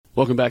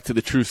Welcome back to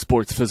the True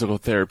Sports Physical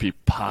Therapy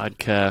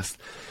Podcast.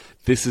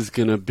 This is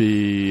going to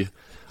be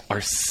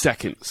our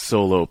second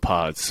solo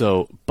pod,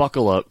 so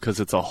buckle up because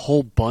it's a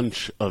whole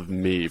bunch of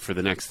me for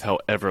the next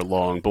however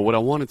long. But what I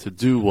wanted to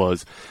do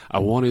was I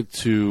wanted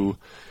to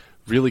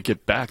really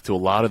get back to a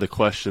lot of the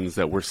questions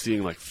that we're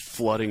seeing like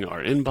flooding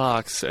our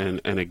inbox.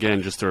 And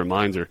again, just a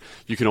reminder,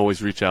 you can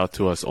always reach out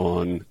to us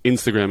on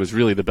Instagram is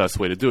really the best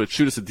way to do it.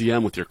 Shoot us a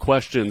DM with your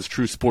questions,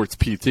 True Sports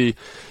PT.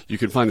 You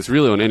can find us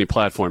really on any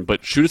platform,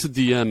 but shoot us a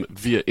DM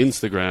via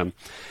Instagram.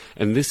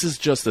 And this is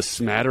just a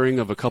smattering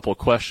of a couple of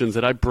questions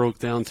that I broke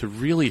down to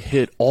really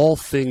hit all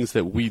things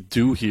that we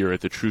do here at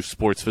the True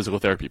Sports Physical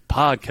Therapy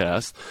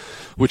Podcast,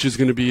 which is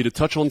going to be to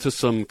touch on to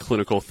some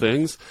clinical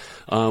things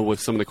with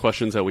some of the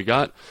questions that we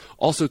got.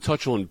 Also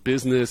touch on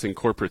business and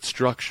corporate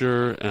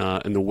structure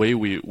and the way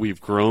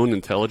we've grown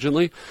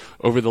intelligently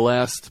over the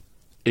last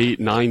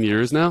 8-9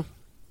 years now.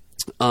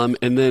 And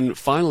then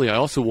finally, I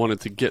also wanted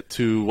to get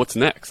to what's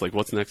next, like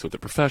what's next with the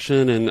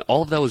profession, and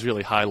all of that was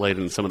really highlighted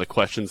in some of the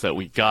questions that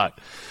we got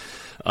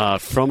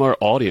from our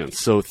audience.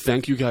 So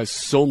thank you guys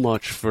so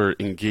much for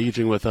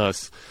engaging with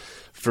us,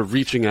 for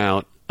reaching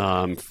out,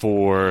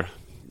 for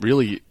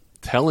really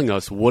telling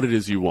us what it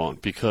is you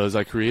want, because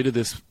I created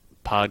this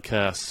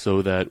podcast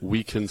so that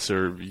we can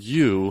serve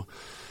you,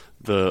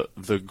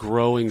 the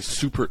growing,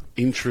 super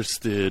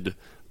interested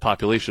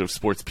population of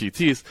sports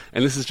PTs,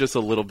 and this is just a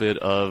little bit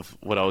of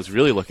what I was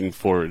really looking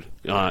forward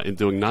in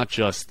doing, not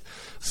just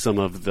some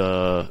of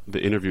the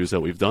interviews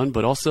that we've done,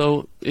 but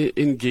also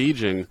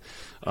engaging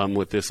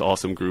with this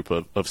awesome group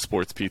of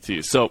sports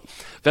PTs. So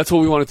that's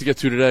what we wanted to get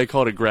to today.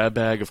 Call it a grab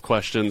bag of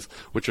questions,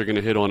 which are going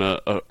to hit on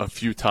a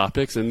few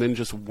topics and then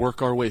just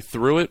work our way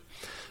through it.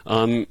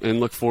 And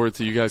look forward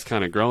to you guys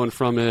kind of growing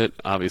from it,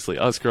 obviously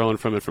us growing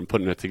from it, from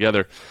putting it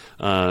together,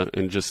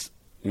 and just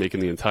making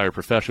the entire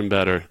profession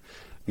better,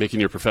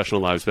 making your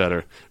professional lives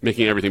better,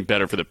 making everything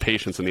better for the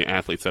patients and the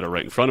athletes that are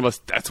right in front of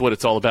us. That's what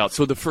it's all about.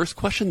 So the first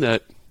question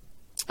that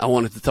I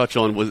wanted to touch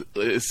on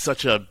is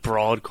such a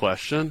broad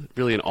question,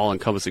 really an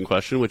all-encompassing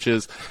question, which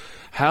is,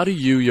 how do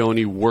you,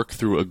 Yoni, work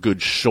through a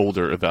good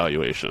shoulder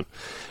evaluation?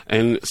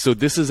 And so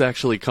this is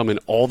actually coming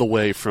all the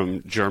way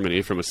from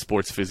Germany, from a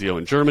sports physio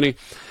in Germany,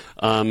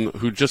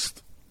 who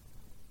just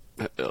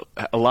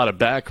a lot of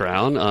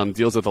background,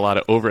 deals with a lot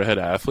of overhead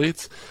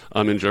athletes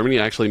in Germany.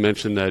 I actually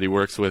mentioned that he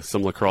works with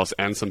some lacrosse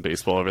and some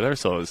baseball over there,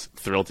 so I was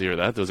thrilled to hear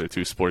that. Those are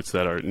two sports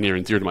that are near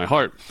and dear to my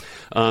heart.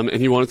 And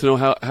he wanted to know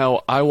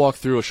how I walk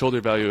through a shoulder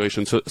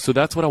evaluation. So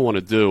that's what I want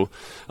to do,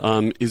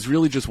 is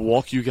really just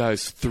walk you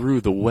guys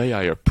through the way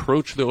I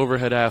approach the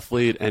overhead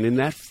athlete. And in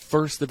that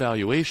first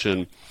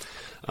evaluation,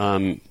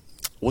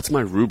 what's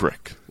my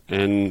rubric?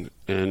 And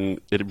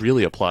it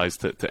really applies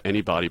to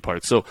any body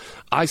part. So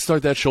I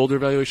start that shoulder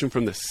evaluation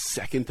from the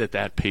second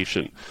that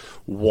patient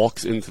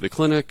walks into the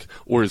clinic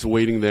or is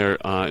waiting there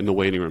in the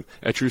waiting room.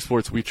 At True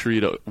Sports, we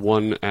treat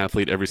one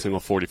athlete every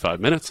single 45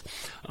 minutes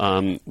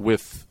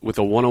with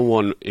a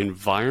one-on-one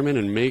environment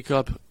and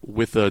makeup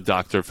with a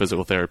doctor of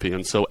physical therapy.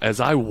 And so as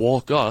I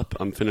walk up,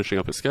 I'm finishing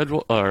up a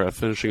schedule or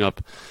finishing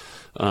up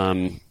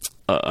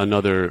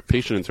another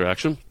patient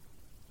interaction.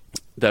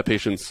 That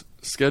patient's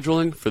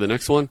scheduling for the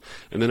next one,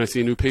 and then I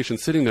see a new patient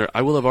sitting there.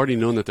 I will have already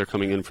known that they're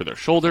coming in for their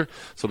shoulder,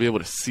 so I'll be able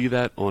to see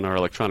that on our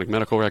electronic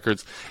medical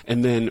records.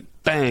 And then,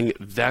 bang,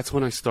 that's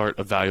when I start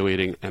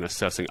evaluating and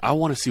assessing. I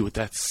want to see what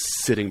that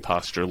sitting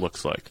posture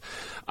looks like.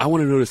 I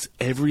want to notice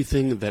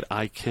everything that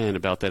I can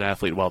about that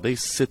athlete while they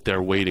sit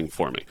there waiting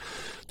for me.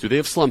 Do they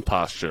have slump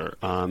posture?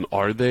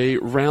 Are they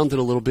rounded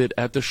a little bit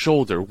at the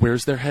shoulder?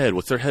 Where's their head?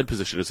 What's their head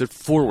position? Is it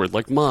forward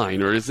like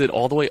mine, or is it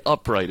all the way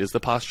upright? Is the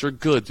posture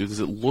good? Does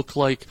it look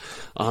like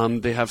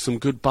they have some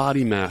good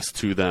body mass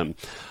to them?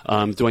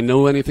 Do I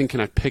know anything?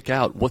 Can I pick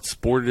out what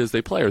sport it is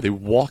they play? Are they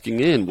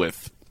walking in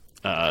with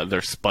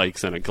their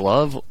spikes and a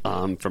glove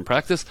from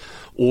practice?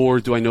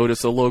 Or do I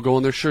notice a logo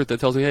on their shirt that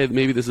tells me, hey,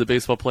 maybe this is a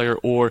baseball player,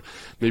 or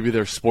maybe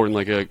they're sporting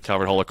like a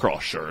Calvert Hall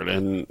lacrosse shirt,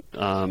 and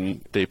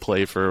they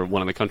play for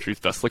one of the country's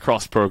best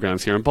lacrosse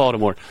programs here in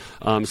Baltimore.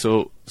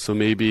 So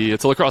maybe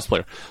it's a lacrosse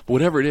player. But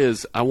whatever it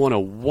is, I want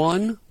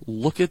to,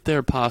 look at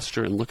their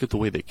posture and look at the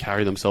way they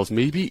carry themselves,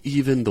 maybe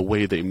even the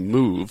way they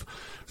move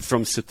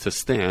from sit to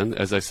stand,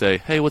 as I say,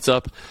 hey, what's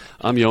up?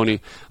 I'm Yoni.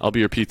 I'll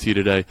be your PT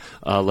today.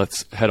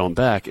 Let's head on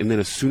back. And then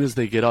as soon as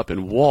they get up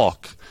and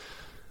walk,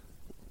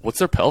 what's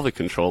their pelvic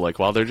control like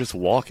while they're just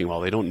walking, while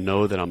they don't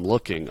know that I'm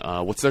looking?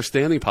 What's their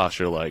standing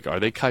posture like? Are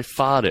they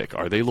kyphotic?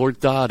 Are they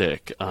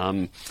lordotic?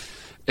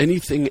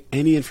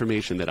 Any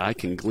information that I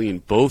can glean,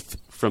 both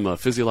from a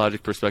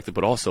physiologic perspective,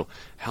 but also,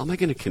 how am I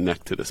going to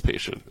connect to this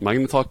patient? Am I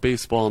going to talk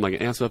baseball? Am I going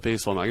to ask about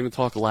baseball? Am I going to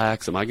talk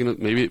lax? Am I going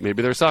to,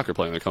 maybe they're a soccer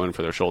player and they're coming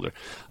for their shoulder.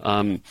 How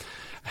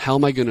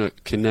am I going to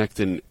connect,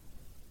 and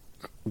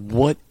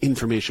what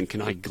information can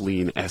I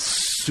glean as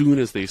soon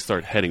as they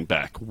start heading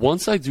back?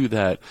 Once I do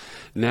that,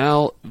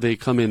 now they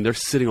come in, they're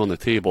sitting on the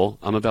table.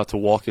 I'm about to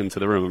walk into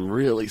the room. I'm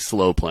really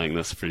slow playing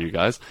this for you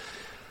guys.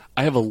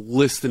 I have a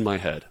list in my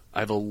head.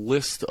 I have a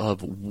list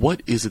of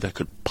what is it that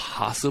could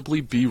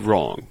possibly be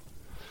wrong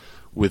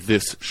with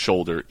this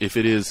shoulder, if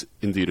it is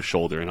indeed a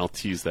shoulder, and I'll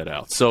tease that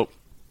out. So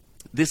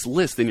this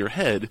list in your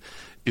head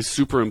is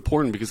super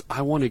important because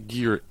I want to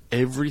gear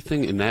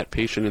everything in that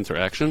patient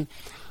interaction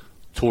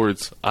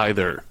towards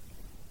either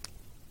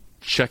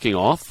checking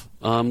off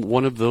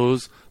one of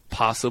those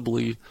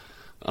possible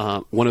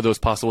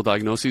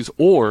diagnoses,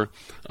 or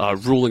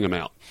ruling them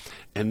out.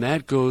 And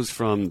that goes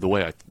from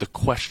the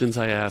questions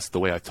I ask, the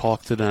way I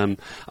talk to them.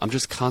 I'm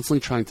just constantly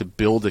trying to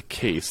build a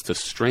case to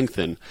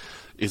strengthen.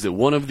 Is it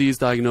one of these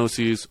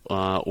diagnoses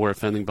or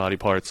offending body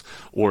parts,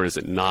 or is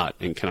it not?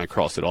 And can I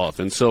cross it off?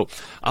 And so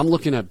I'm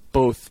looking at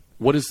both.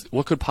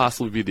 What could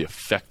possibly be the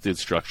affected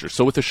structure?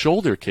 So with the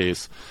shoulder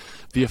case,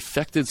 the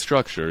affected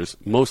structures,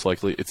 most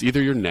likely, it's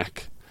either your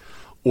neck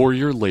or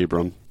your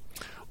labrum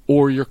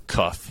or your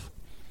cuff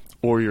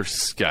or your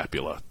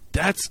scapula.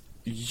 That's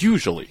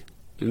usually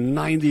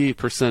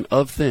 98%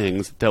 of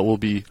things that will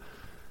be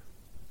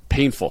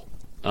painful,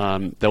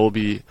 that will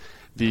be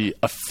the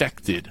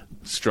affected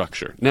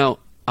structure. Now,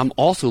 I'm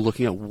also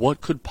looking at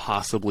what could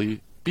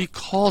possibly be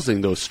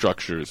causing those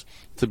structures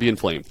to be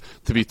inflamed,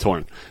 to be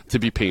torn, to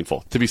be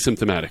painful, to be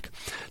symptomatic.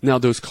 Now,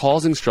 those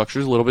causing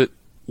structures, a little bit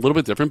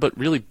different, but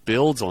really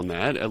builds on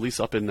that, at least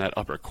up in that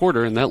upper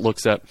quarter, and that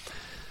looks at,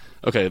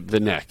 okay, the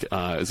neck,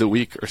 is it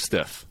weak or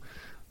stiff?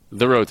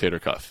 The rotator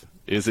cuff,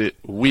 is it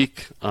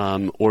weak,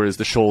 or is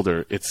the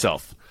shoulder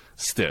itself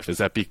stiff? Is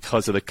that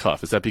because of the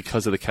cuff? Is that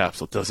because of the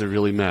capsule? Does it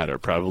really matter?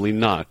 Probably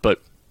not,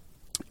 but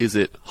is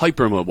it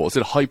hypermobile? Is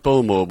it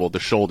hypomobile, the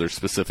shoulder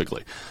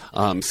specifically?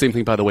 Same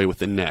thing, by the way, with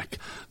the neck.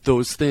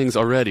 Those things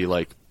already,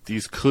 like,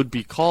 these could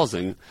be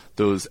causing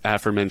those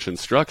aforementioned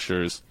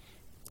structures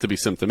to be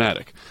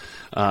symptomatic.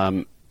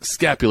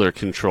 Scapular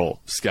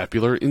control,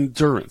 scapular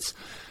endurance,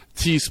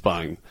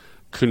 T-spine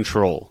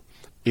control,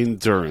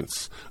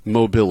 endurance,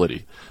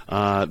 mobility.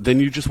 Then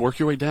you just work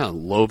your way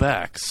down. Low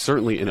back,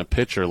 certainly in a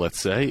pitcher,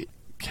 let's say,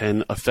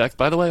 can affect,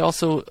 by the way,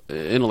 also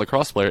in a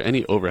lacrosse player,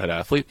 any overhead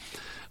athlete.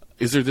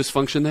 Is there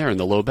dysfunction there in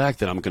the low back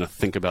that I'm going to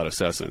think about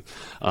assessing?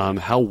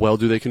 How well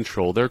do they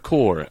control their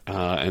core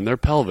and their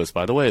pelvis?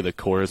 By the way, the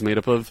core is made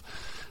up of,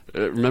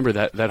 remember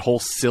that whole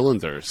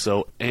cylinder.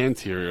 So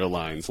anterior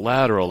lines,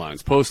 lateral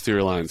lines,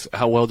 posterior lines.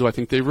 How well do I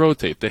think they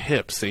rotate? The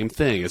hips, same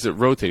thing. Is it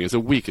rotating? Is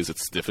it weak? Is it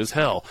stiff as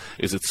hell?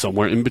 Is it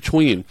somewhere in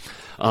between?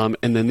 And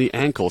then the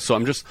ankle. So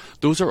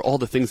those are all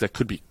the things that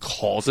could be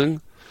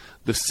causing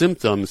the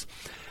symptoms.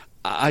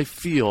 I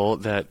feel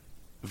that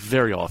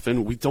very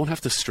often we don't have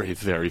to stray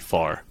very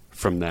far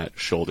from that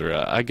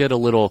shoulder. I get a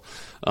little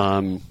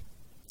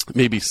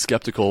maybe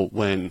skeptical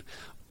when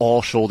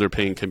all shoulder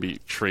pain can be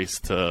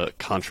traced to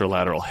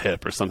contralateral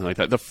hip or something like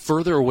that. The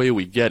further away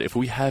we get, if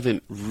we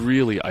haven't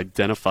really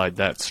identified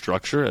that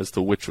structure as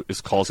to which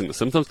is causing the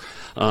symptoms,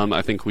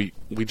 I think we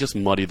just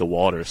muddy the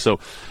water. So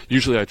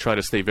usually I try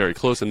to stay very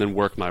close and then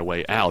work my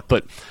way out.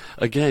 But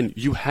again,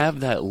 you have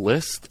that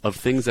list of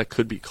things that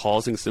could be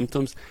causing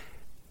symptoms.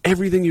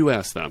 Everything you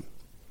ask them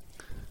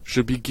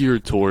should be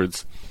geared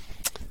towards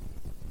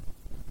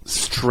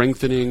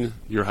strengthening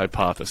your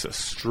hypothesis,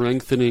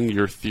 strengthening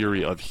your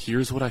theory of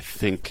here's what I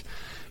think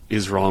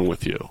is wrong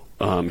with you.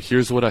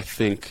 Here's what I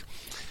think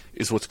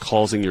is what's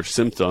causing your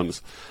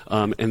symptoms.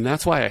 And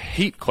that's why I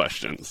hate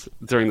questions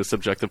during the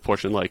subjective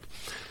portion, like,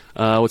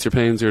 what's your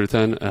pain, 0 to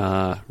 10?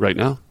 Right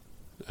now?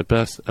 At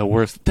best, at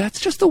worst. That's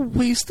just a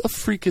waste of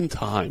freaking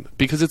time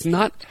because it's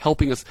not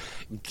helping us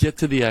get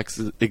to the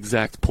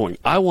exact point.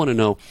 I want to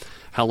know,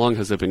 how long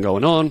has it been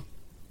going on?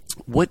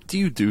 What do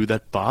you do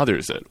that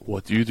bothers it?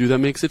 What do you do that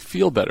makes it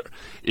feel better?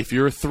 If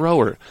you're a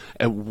thrower,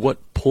 at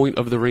what point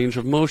of the range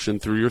of motion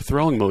through your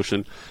throwing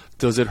motion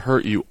does it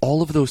hurt you?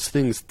 All of those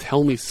things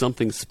tell me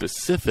something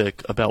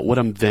specific about what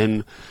I'm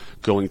then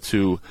going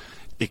to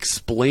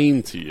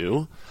explain to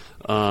you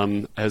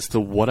as to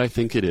what I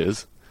think it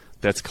is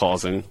that's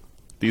causing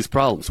these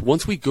problems.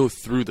 Once we go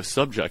through the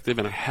subjective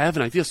and I have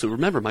an idea, so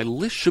remember, my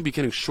list should be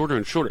getting shorter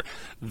and shorter.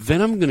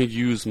 Then I'm going to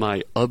use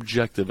my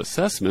objective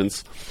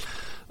assessments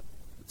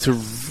to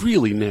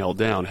really nail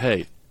down,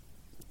 hey,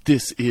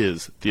 this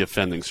is the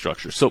offending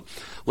structure. So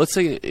let's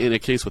say in a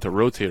case with a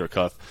rotator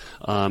cuff,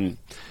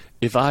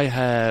 if they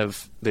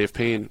have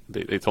pain,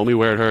 they told me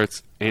where it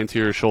hurts,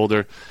 anterior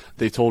shoulder.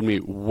 They told me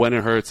when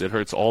it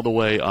hurts all the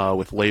way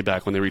with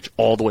layback when they reach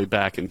all the way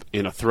back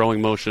in a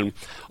throwing motion.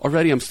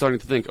 Already I'm starting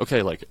to think,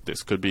 okay, like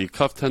this could be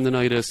cuff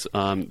tendonitis.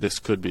 This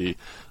could be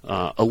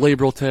a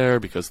labral tear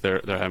because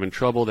they're having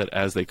trouble that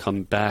as they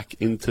come back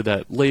into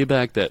that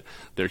layback that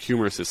their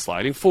humerus is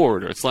sliding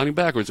forward or it's sliding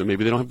backwards or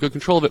maybe they don't have good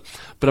control of it.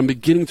 But I'm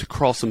beginning to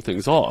cross some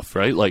things off,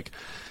 right? Like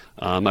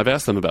I've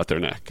asked them about their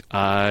neck.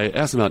 I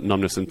asked them about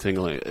numbness and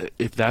tingling.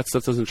 If that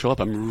stuff doesn't show up,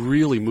 I'm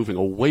really moving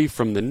away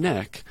from the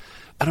neck.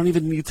 I don't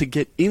even need to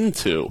get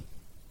into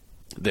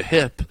the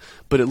hip,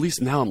 but at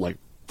least now I'm like,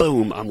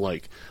 boom, I'm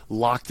like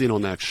locked in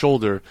on that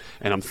shoulder,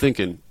 and I'm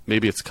thinking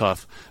maybe it's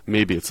cuff,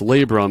 maybe it's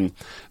labrum.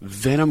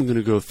 Then I'm going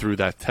to go through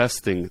that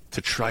testing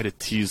to try to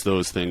tease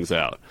those things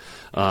out.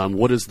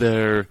 What does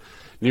their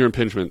near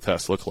impingement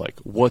test look like?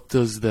 What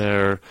does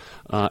their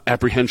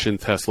apprehension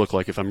test look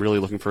like if I'm really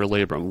looking for a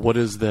labrum? What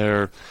is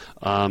their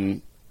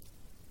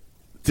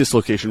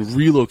dislocation,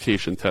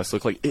 relocation tests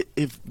look like.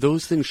 If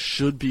those things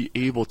should be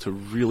able to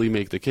really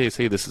make the case,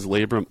 hey, this is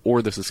labrum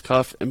or this is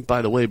cuff. And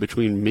by the way,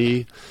 between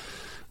me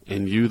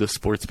and you, the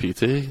sports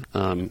PT,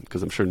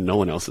 because I'm sure no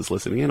one else is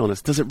listening in on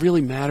this, does it really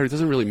matter? It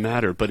doesn't really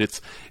matter, but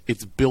it's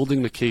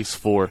building the case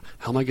for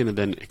how am I going to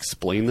then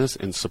explain this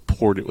and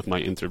support it with my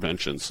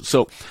interventions.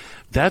 So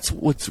that's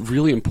what's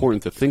really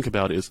important to think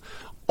about is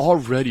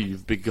already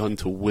you've begun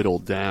to whittle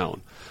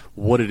down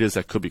what it is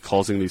that could be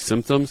causing these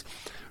symptoms.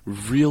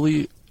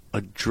 Really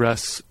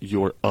address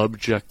your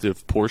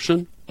objective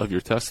portion of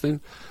your testing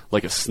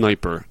like a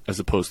sniper as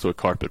opposed to a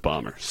carpet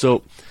bomber.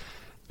 So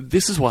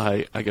this is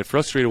why I get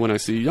frustrated when I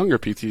see younger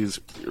PTs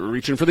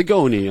reaching for the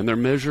goni and they're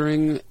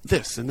measuring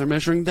this and they're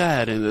measuring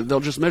that and they'll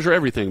just measure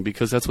everything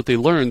because that's what they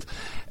learned.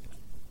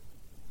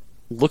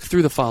 Look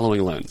through the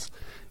following lens.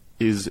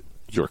 Is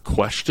your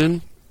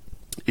question,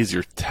 is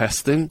your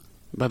testing,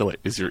 by the way,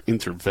 is your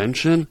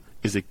intervention,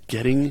 is it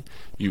getting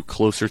you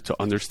closer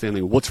to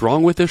understanding what's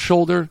wrong with this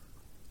shoulder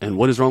and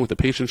what is wrong with the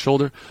patient's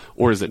shoulder,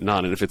 or is it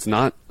not? And if it's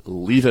not,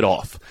 leave it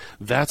off.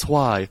 That's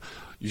why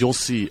you'll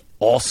see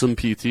awesome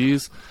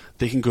PTs.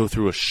 They can go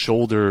through a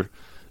shoulder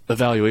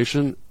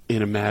evaluation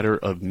in a matter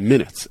of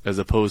minutes as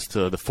opposed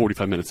to the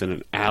 45 minutes and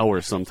an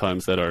hour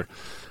sometimes that are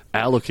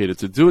allocated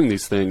to doing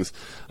these things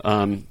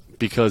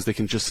because they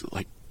can just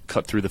like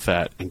cut through the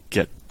fat and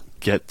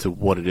get to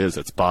what it is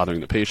that's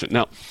bothering the patient.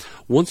 Now,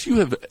 once you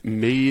have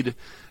made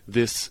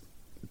this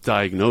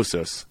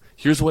diagnosis,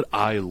 here's what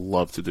I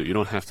love to do. You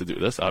don't have to do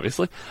this,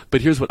 obviously,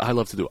 but here's what I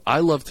love to do. I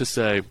love to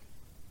say,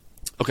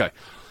 okay,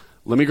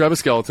 let me grab a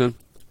skeleton,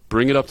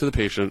 bring it up to the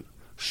patient,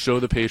 show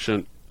the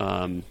patient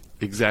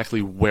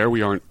exactly where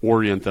we are and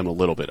orient them a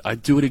little bit. I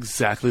do it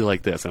exactly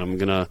like this, and I'm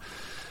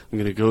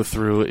gonna go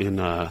through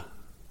in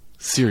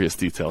serious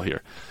detail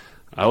here.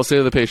 I will say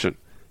to the patient,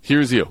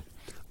 here's you.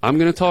 I'm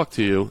going to talk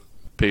to you,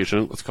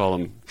 patient, let's call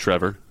him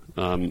Trevor.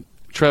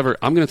 Trevor,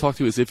 I'm going to talk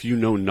to you as if you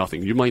know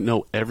nothing. You might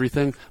know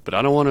everything, but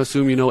I don't want to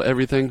assume you know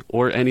everything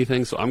or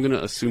anything, so I'm going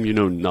to assume you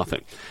know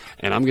nothing.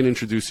 And I'm going to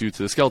introduce you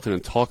to the skeleton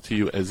and talk to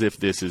you as if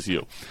this is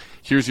you.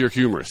 Here's your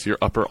humerus, your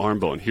upper arm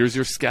bone. Here's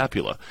your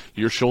scapula,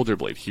 your shoulder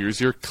blade. Here's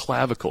your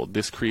clavicle.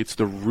 This creates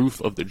the roof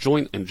of the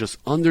joint, and just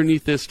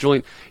underneath this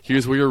joint,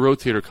 here's where your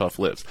rotator cuff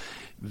lives.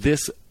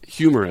 This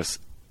humerus,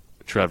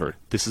 Trevor,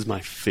 this is my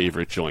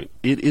favorite joint.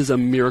 It is a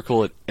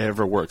miracle it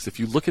ever works. If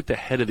you look at the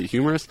head of the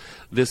humerus,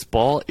 this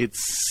ball, it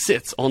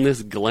sits on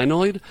this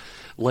glenoid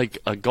like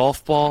a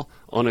golf ball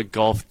on a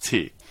golf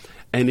tee.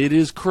 And it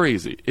is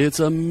crazy. It's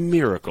a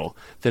miracle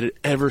that it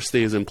ever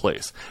stays in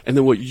place. And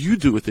then what you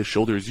do with this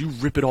shoulder is you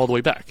rip it all the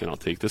way back. And I'll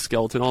take the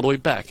skeleton all the way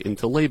back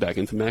into layback,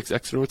 into max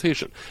external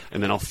rotation.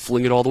 And then I'll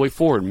fling it all the way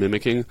forward,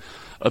 mimicking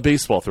a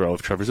baseball throw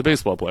if Trevor's a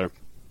baseball player.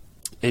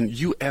 And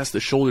you ask the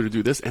shoulder to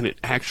do this, and it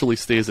actually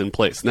stays in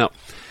place. Now,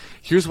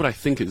 here's what I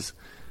think is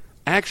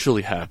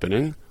actually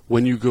happening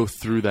when you go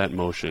through that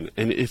motion.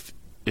 And if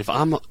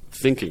I'm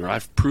thinking, or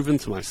I've proven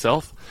to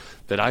myself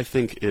that I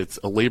think it's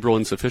a labral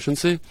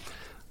insufficiency,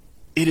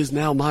 it is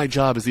now my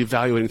job as the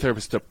evaluating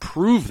therapist to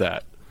prove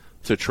that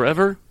to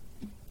Trevor,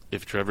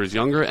 if Trevor's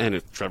younger, and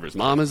if Trevor's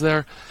mom is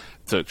there,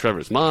 to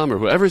Trevor's mom or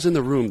whoever's in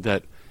the room,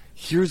 that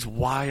here's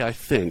why I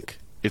think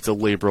it's a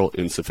labral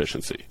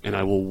insufficiency. And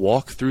I will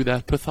walk through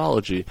that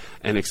pathology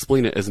and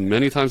explain it as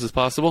many times as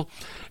possible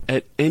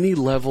at any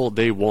level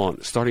they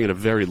want, starting at a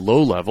very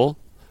low level,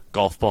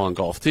 golf ball and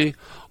golf tee,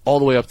 all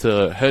the way up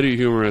to head of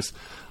humerus.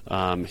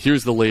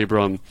 Here's the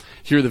labrum.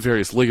 Here are the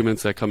various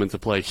ligaments that come into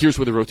play. Here's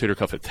where the rotator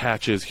cuff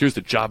attaches. Here's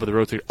the job of the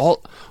rotator.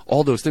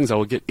 All those things I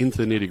will get into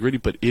the nitty-gritty,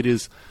 but it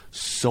is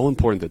so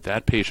important that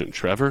that patient,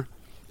 Trevor,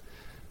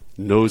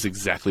 knows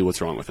exactly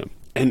what's wrong with him.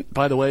 And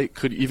by the way,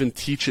 could even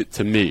teach it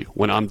to me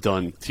when I'm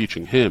done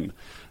teaching him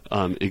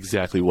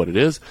exactly what it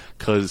is,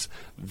 because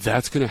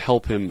that's going to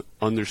help him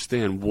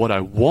understand what I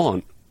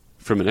want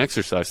from an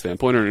exercise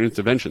standpoint or an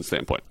intervention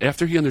standpoint.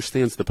 After he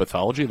understands the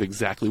pathology of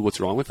exactly what's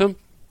wrong with him,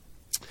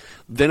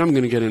 then I'm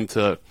going to get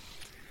into,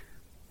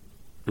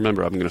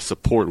 remember, I'm going to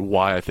support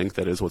why I think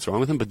that is what's wrong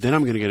with him, but then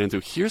I'm going to get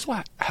into, here's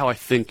how I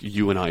think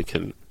you and I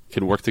can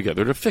work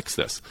together to fix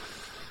this.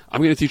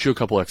 I'm going to teach you a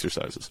couple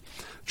exercises.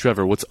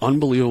 Trevor, what's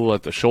unbelievable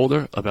about the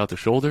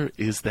shoulder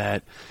is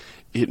that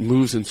it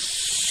moves in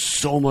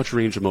so much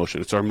range of motion.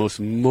 It's our most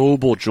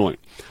mobile joint.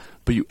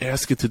 But you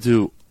ask it to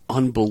do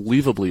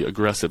unbelievably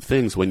aggressive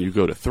things when you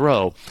go to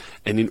throw.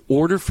 And in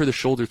order for the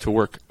shoulder to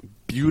work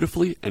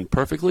beautifully and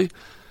perfectly,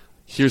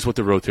 here's what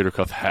the rotator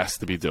cuff has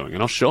to be doing.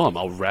 And I'll show him.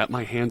 I'll wrap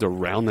my hand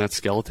around that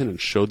skeleton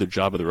and show the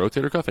job of the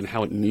rotator cuff and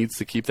how it needs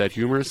to keep that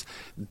humerus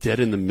dead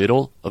in the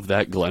middle of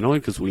that glenoid,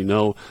 because we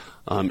know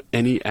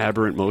any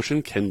aberrant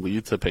motion can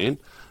lead to pain.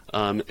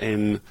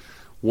 And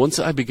once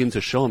I begin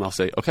to show him, I'll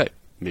say, okay,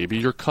 maybe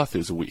your cuff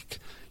is weak.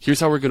 Here's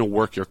how we're going to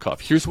work your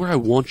cuff. Here's where I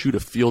want you to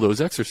feel those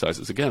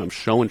exercises. Again, I'm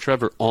showing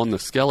Trevor on the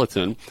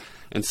skeleton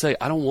and say,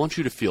 I don't want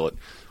you to feel it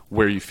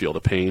where you feel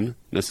the pain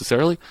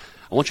necessarily.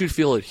 I want you to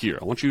feel it here.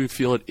 I want you to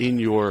feel it in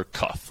your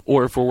cuff,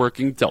 or if we're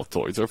working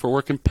deltoids, or if we're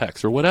working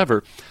pecs, or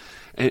whatever.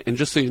 And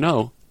just so you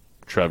know,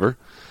 Trevor,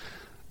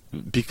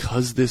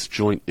 because this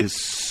joint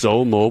is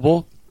so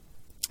mobile,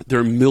 there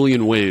are a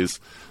million ways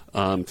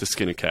to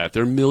skin a cat.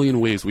 There are a million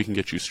ways we can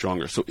get you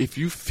stronger. So if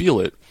you feel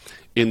it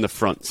in the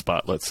front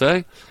spot, let's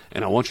say,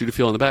 and I want you to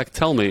feel in the back,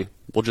 tell me.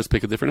 We'll just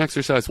pick a different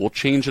exercise. We'll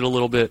change it a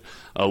little bit.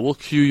 We'll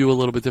cue you a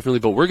little bit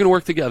differently, but we're going to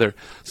work together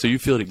so you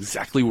feel it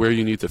exactly where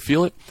you need to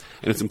feel it.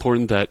 And it's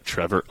important that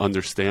Trevor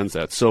understands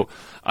that. So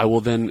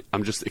I'm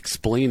just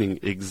explaining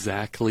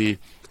exactly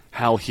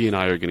how he and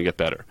I are going to get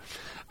better.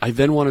 I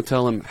then want to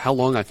tell him how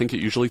long I think it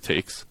usually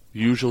takes.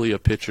 Usually a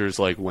pitcher's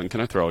like, when can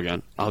I throw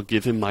again? I'll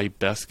give him my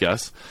best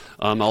guess.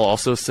 I'll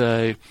also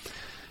say,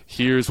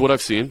 here's what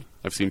I've seen.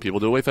 I've seen people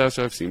do it way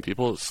faster. I've seen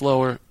people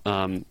slower.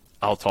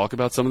 I'll talk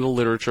about some of the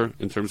literature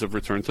in terms of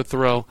return to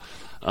throw.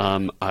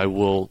 I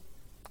will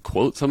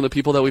quote some of the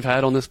people that we've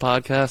had on this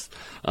podcast,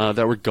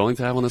 that we're going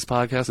to have on this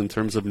podcast in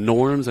terms of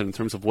norms and in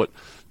terms of what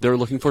they're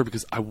looking for,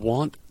 because I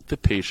want the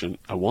patient,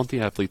 I want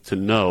the athlete to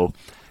know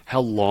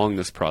how long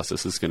this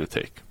process is going to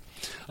take.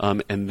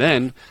 And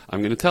then I'm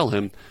going to tell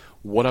him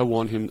what I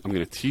want him, I'm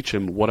going to teach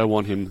him what I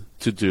want him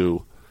to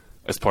do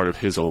as part of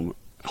his own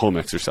home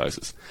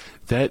exercises.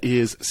 That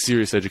is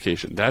serious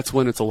education. That's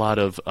when it's a lot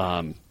of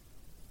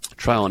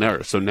trial and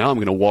error. So now I'm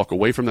going to walk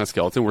away from that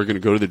skeleton. We're going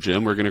to go to the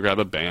gym. We're going to grab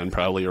a band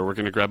probably, or we're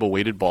going to grab a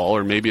weighted ball,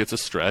 or maybe it's a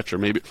stretch, or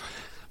maybe,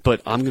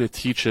 but I'm going to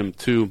teach him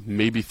 2,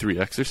 maybe 3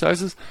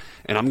 exercises,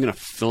 and I'm going to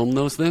film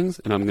those things,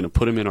 and I'm going to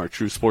put them in our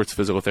True Sports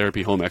Physical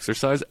Therapy home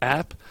exercise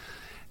app,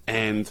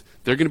 and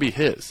they're going to be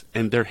his,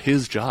 and they're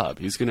his job.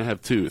 He's going to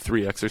have 2,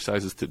 3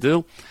 exercises to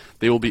do.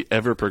 They will be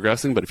ever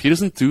progressing, but if he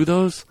doesn't do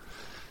those,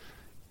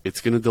 it's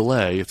going to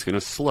delay, it's going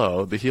to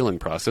slow the healing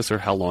process, or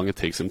how long it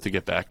takes him to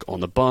get back on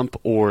the bump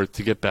or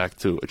to get back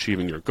to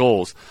achieving your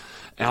goals.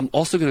 And I'm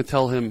also going to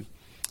tell him,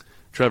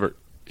 Trevor,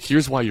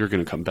 here's why you're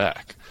going to come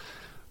back.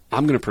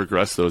 I'm going to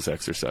progress those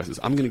exercises.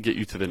 I'm going to get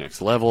you to the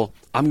next level.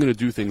 I'm going to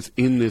do things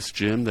in this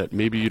gym that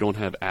maybe you don't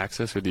have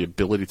access or the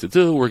ability to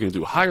do. We're going to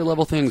do higher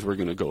level things. We're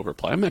going to go over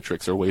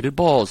plyometrics or weighted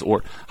balls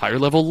or higher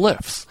level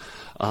lifts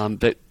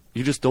that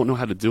you just don't know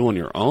how to do on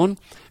your own,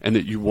 and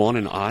that you want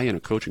an eye and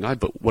a coaching eye.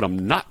 But what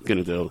I'm not going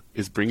to do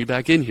is bring you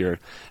back in here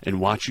and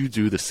watch you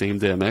do the same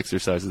damn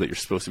exercises that you're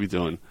supposed to be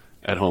doing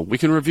at home. We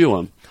can review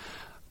them,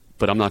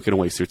 but I'm not going to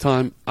waste your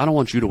time. I don't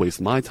want you to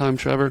waste my time,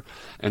 Trevor.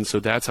 And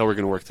so that's how we're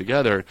going to work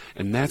together,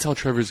 and that's how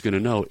Trevor's going to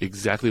know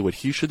exactly what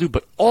he should do,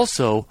 but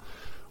also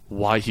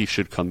why he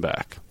should come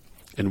back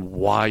and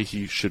why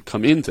he should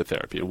come into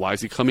therapy, and why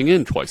is he coming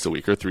in twice a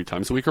week or 3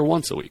 times a week or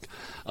once a week.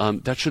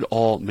 That should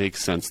all make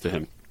sense to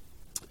him.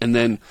 And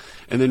then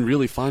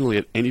really finally,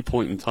 at any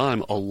point in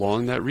time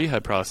along that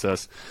rehab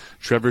process,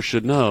 Trevor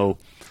should know,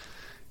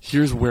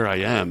 here's where I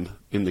am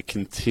in the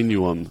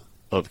continuum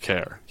of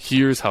care.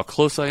 Here's how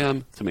close I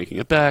am to making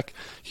it back.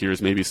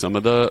 Here's maybe some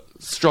of the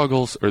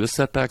struggles or the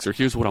setbacks, or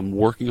here's what I'm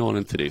working on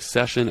in today's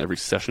session. Every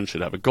session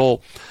should have a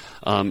goal.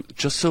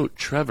 Just so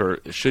Trevor,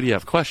 should he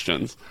have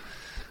questions,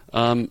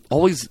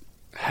 always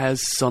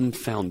has some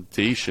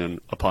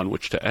foundation upon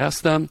which to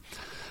ask them.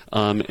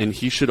 And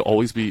he should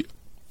always be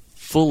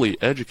fully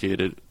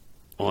educated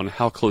on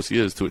how close he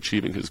is to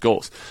achieving his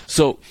goals.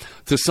 So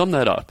to sum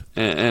that up,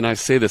 and I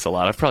say this a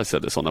lot, I've probably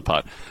said this on the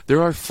pod,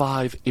 there are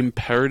 5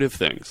 imperative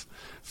things,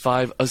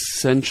 5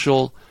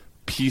 essential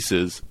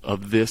pieces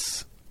of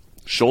this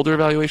shoulder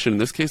evaluation in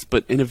this case,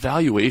 but an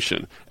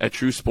evaluation at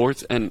True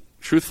Sports, and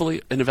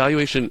truthfully, an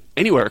evaluation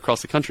anywhere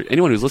across the country.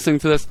 Anyone who's listening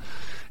to this,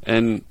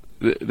 and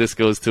this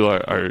goes to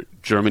our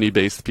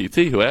Germany-based PT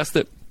who asked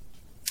it,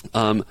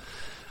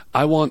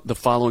 I want the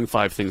following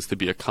 5 things to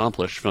be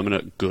accomplished from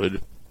a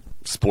good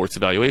sports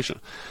evaluation.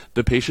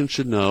 The patient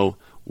should know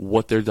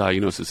what their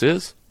diagnosis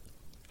is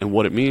and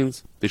what it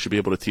means. They should be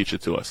able to teach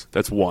it to us.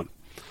 That's 1.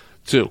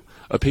 2,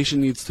 a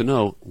patient needs to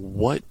know,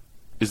 what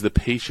is the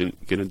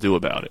patient going to do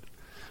about it?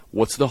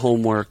 What's the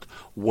homework?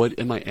 What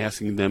am I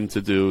asking them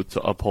to do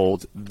to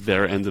uphold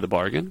their end of the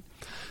bargain?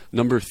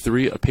 Number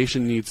 3, a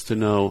patient needs to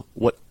know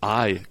what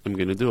I am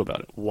going to do about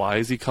it. Why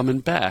is he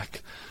coming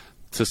back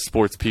to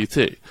sports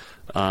PT?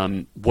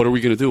 What are we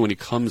going to do when he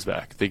comes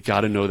back? They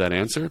got to know that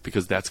answer,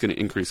 because that's going to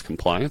increase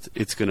compliance.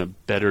 It's going to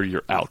better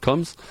your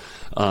outcomes.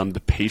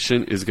 The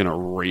patient is going to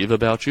rave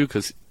about you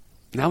because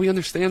now he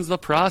understands the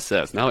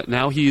process.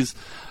 Now he's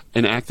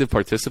an active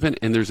participant,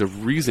 and there's a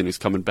reason he's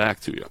coming back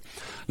to you.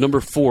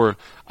 Number 4,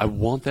 I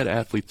want that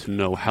athlete to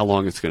know how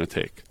long it's going to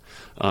take.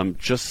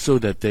 Just so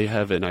that they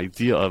have an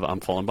idea of, I'm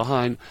falling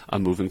behind,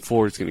 I'm moving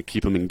forward. It's going to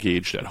keep them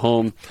engaged at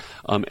home.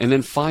 And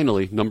then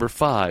finally, number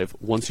 5,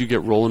 once you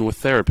get rolling with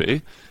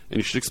therapy, and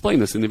you should explain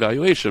this in the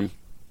evaluation,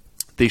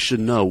 they should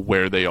know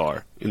where they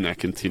are in that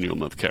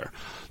continuum of care.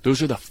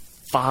 Those are the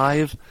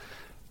 5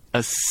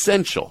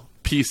 essential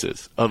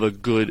pieces of a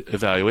good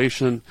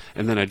evaluation.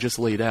 And then I just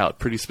laid out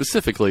pretty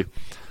specifically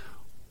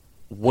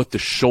what the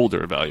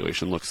shoulder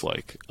evaluation looks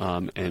like,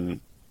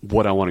 and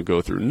what I want to go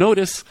through.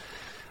 Notice,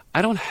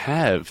 I don't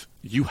have,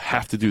 you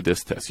have to do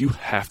this test, you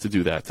have to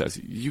do that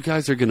test. You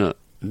guys are going to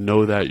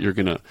know that. You're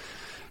going to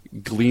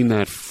glean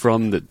that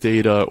from the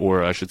data,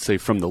 or I should say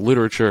from the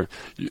literature.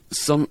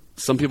 Some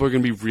people are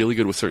going to be really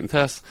good with certain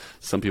tests.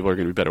 Some people are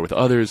going to be better with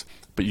others.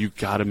 But you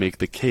got to make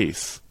the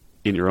case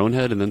in your own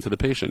head and then to the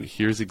patient.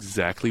 Here's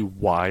exactly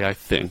why I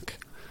think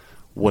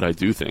what I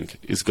do think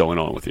is going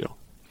on with you.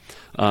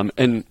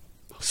 And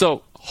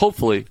so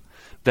hopefully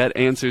that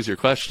answers your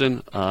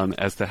question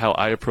as to how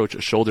I approach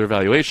a shoulder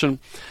evaluation.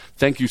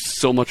 Thank you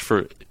so much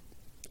for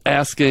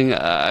asking.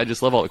 I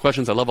just love all the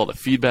questions. I love all the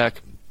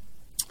feedback.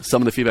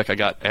 Some of the feedback I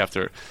got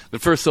after the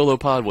first solo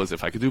pod was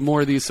if I could do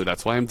more of these, so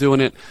that's why I'm doing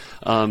it.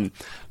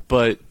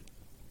 But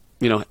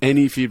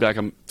any feedback,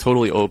 I'm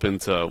totally open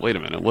to. Wait a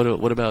minute,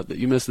 what about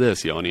you missed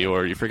this, Yoni,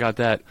 or you forgot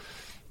that?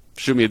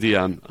 Shoot me a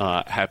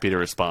DM. Happy to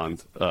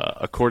respond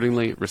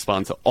accordingly.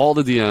 Respond to all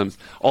the DMs,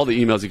 all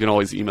the emails. You can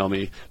always email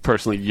me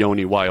personally,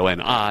 Yoni,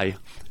 YONI,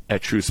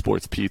 at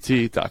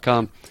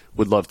truesportspt.com.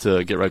 Would love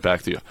to get right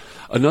back to you.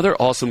 Another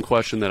awesome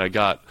question that I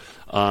got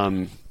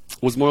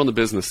was more on the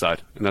business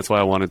side, and that's why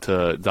I wanted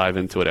to dive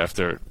into it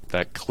after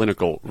that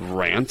clinical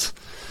rant.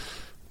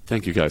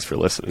 Thank you guys for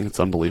listening. It's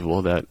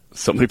unbelievable that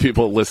so many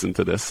people listen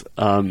to this.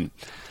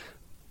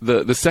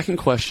 The second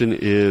question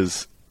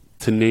is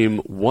to name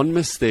one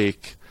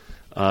mistake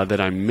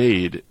that I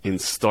made in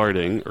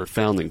starting or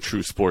founding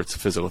True Sports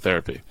Physical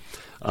Therapy.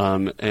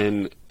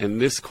 And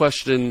this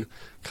question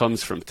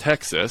comes from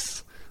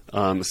Texas,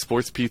 a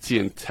sports PT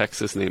in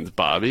Texas named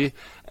Bobby,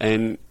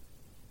 and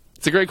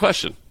it's a great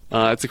question.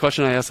 It's a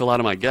question I ask a lot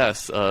of my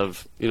guests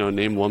of,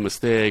 name one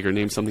mistake or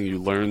name something you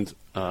learned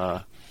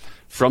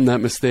from that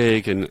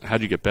mistake and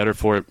how'd you get better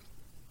for it.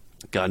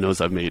 God knows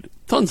I've made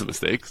tons of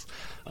mistakes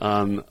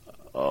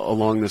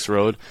along this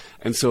road.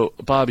 And so,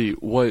 Bobby,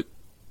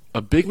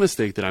 a big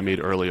mistake that I made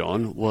early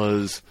on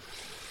was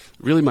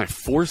really my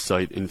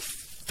foresight in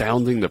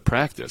founding the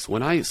practice.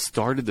 When I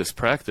started this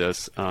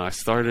practice, I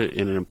started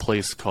in a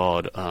place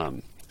called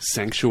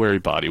Sanctuary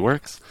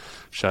Bodyworks.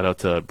 Shout out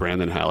to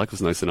Brandon Halleck, who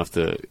was nice enough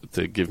to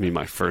give me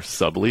my first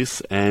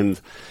sublease.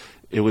 And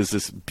it was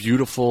this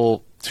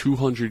beautiful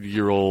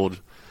 200-year-old,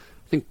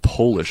 I think,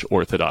 Polish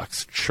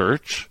Orthodox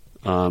church,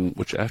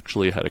 which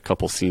actually had a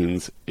couple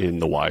scenes in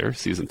The Wire,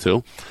 season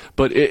 2.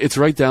 But it's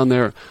right down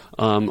there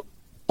on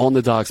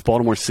the docks,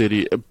 Baltimore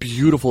City, a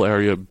beautiful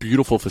area,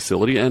 beautiful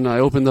facility. And I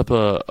opened up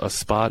a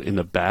spot in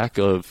the back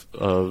of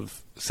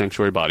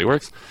Sanctuary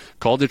Bodyworks,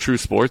 called it True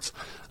Sports,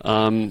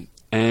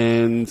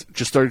 and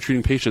just started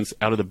treating patients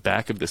out of the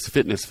back of this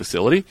fitness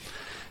facility.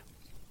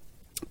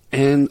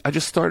 And I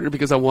just started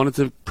because I wanted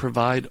to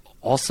provide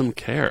awesome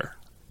care.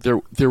 There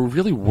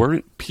really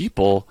weren't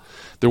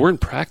there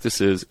weren't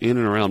practices in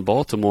and around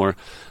Baltimore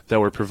that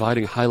were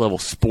providing high-level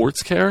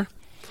sports care,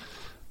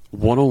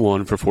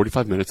 one-on-one for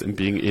 45 minutes and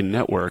being in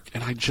network.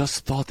 And I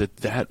just thought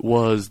that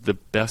was the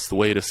best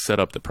way to set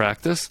up the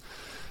practice.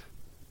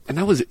 And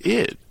that was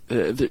it.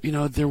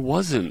 There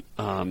wasn't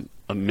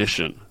a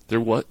mission.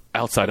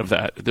 Outside of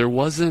that, there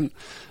wasn't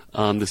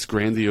this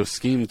grandiose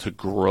scheme to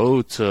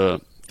grow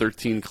to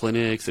 13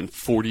 clinics and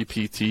 40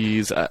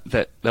 PTs.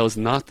 That was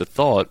not the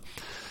thought.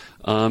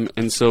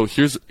 And so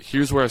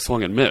here's where I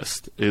swung and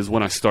missed, is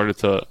when I started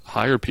to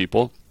hire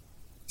people,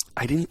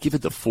 I didn't give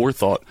it the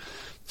forethought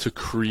to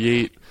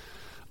create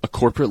a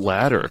corporate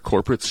ladder, a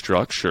corporate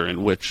structure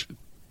in which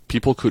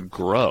people could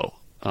grow,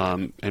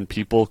 and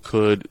people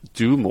could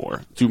do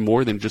more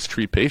than just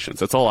treat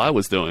patients. That's all I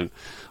was doing,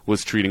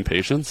 was treating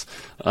patients.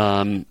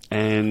 And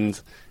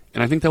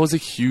I think that was a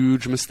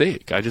huge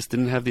mistake. I just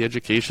didn't have the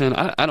education.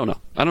 I don't know.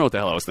 I don't know what the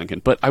hell I was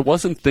thinking, but I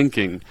wasn't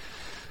thinking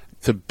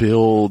to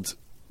build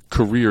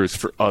careers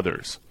for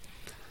others.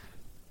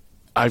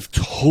 I've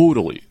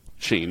totally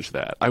changed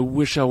that. I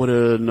wish I would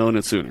have known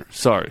it sooner.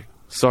 Sorry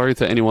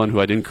to anyone who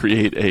I didn't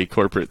create a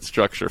corporate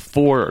structure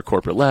for, or a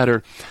corporate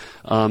ladder.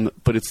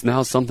 But it's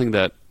now something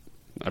that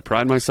I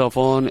pride myself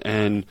on,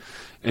 and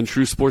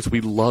True Sports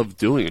we love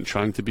doing, and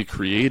trying to be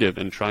creative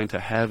and trying to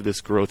have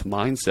this growth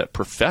mindset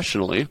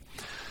professionally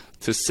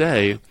to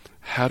say,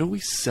 how do we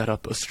set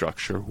up a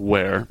structure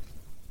where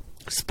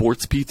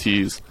sports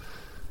PTs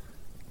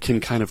can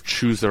kind of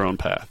choose their own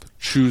path,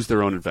 choose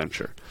their own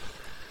adventure.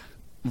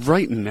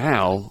 Right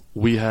now,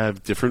 we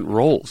have different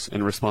roles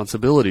and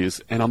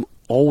responsibilities, and I'm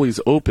always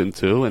open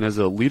to, and as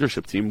a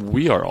leadership team,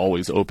 we are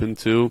always open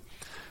to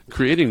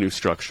creating new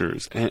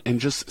structures and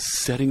just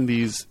setting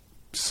these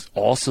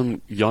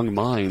awesome young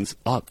minds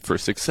up for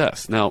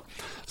success. Now,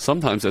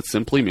 sometimes that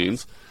simply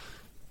means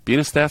being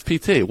a staff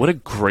PT. What a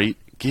great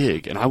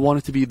gig, and I want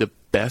it to be the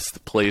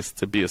best place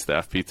to be a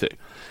staff PT.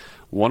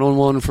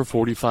 One-on-one for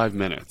 45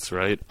 minutes,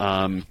 right?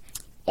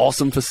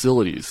 Awesome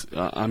facilities.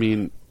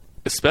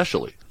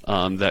 Especially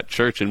that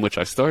church in which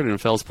I started in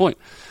Fells Point.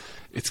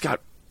 It's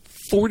got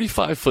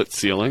 45-foot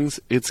ceilings.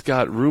 It's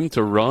got room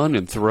to run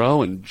and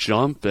throw and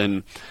jump,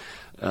 and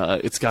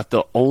it's got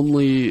the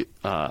only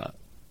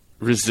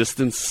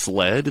resistance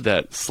sled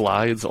that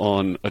slides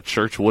on a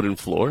church wooden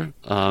floor.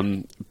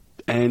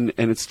 And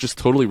it's just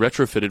totally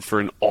retrofitted for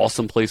an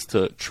awesome place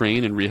to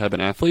train and rehab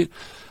an athlete.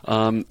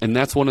 And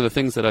that's one of the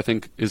things that I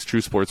think is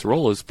True Sports'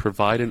 role, is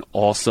provide an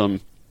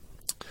awesome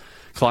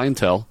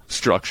clientele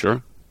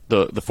structure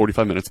the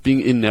 45 minutes.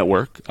 Being in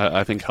network,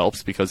 I think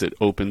helps because it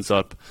opens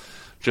up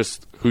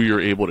just who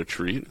you're able to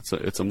treat.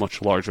 It's a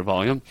much larger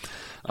volume.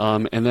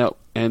 And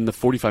the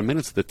 45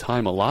 minutes, the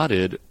time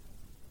allotted,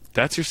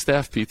 that's your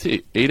staff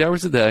PT, 8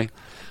 hours a day,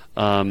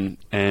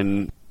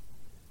 and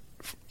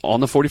on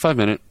the 45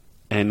 minute.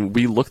 And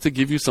we look to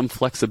give you some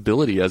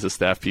flexibility as a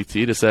staff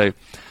PT to say,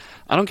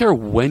 I don't care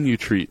when you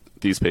treat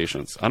these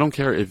patients. I don't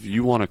care if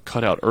you want to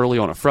cut out early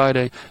on a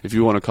Friday, if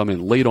you want to come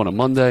in late on a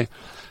Monday.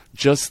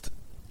 Just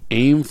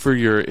aim for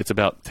it's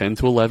about 10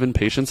 to 11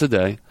 patients a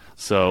day.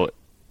 So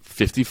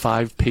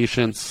 55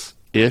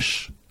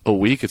 patients-ish a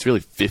week. It's really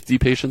 50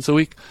 patients a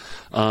week.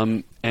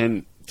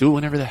 And do it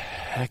whenever the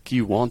heck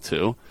you want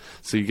to.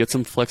 So you get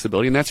some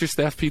flexibility, and that's your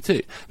staff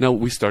PT. Now,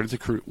 once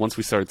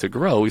we started to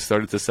grow, we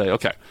started to say,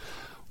 okay,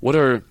 what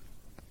are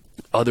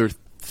other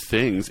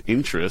things,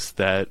 interests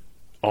that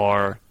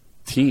our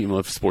team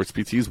of sports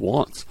PTs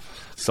wants?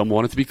 Some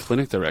want it to be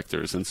clinic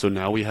directors, and so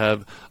now we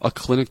have a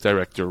clinic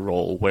director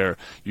role where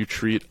you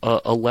treat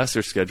a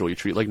lesser schedule. You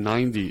treat like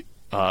 90%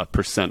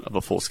 of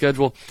a full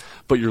schedule,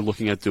 but you're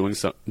looking at doing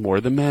some more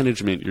of the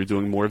management. You're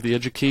doing more of the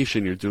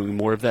education. You're doing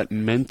more of that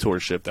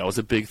mentorship. That was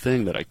a big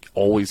thing that I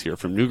always hear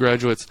from new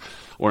graduates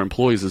or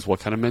employees is what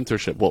kind of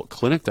mentorship? Well,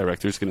 clinic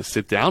director is going to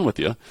sit down with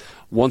you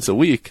once a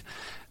week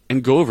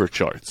and go over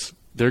charts.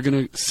 They're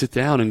going to sit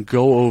down and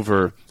go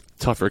over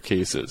tougher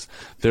cases.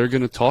 They're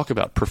going to talk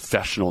about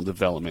professional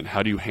development.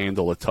 How do you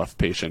handle a tough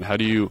patient? How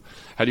do you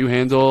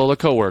handle a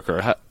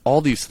coworker?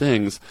 All these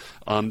things,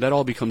 that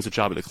all becomes a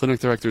job of the clinic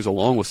directors,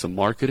 along with some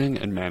marketing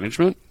and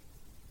management,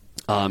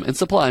 and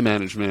supply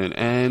management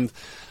and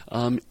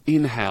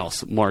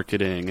in-house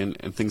marketing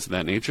and things of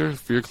that nature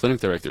for your clinic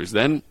directors.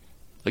 Then,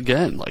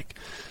 again, like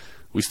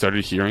we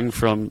started hearing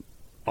from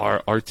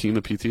our team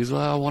of PTs,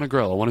 well, I want to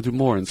grow, I want to do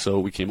more. And so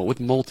we came up with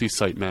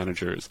multi-site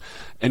managers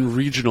and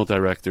regional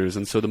directors.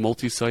 And so the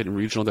multi-site and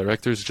regional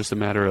directors is just a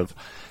matter of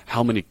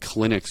how many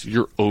clinics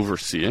you're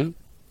overseeing.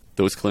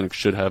 Those clinics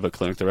should have a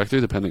clinic director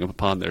depending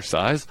upon their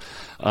size.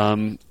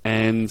 And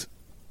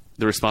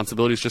the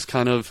responsibilities just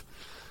kind of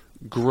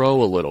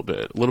grow a little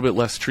bit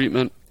less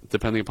treatment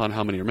depending upon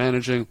how many you're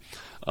managing,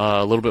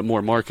 a little bit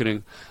more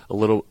marketing, a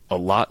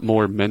lot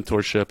more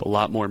mentorship, a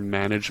lot more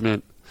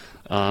management.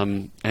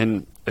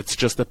 And it's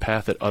just the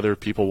path that other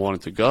people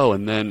wanted to go.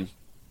 And then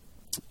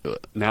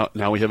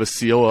now we have a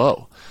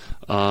COO.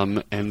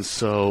 And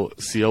so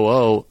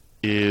COO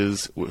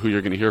is who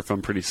you're going to hear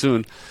from pretty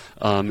soon.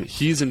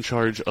 He's in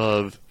charge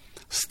of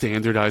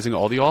standardizing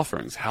all the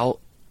offerings. How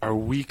are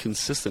we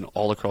consistent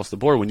all across the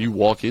board? When you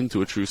walk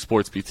into a True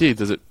Sports PT,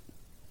 does it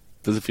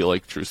feel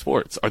like True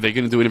Sports? Are they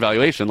going to do an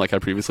evaluation like I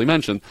previously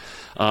mentioned?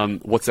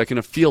 What's that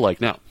going to feel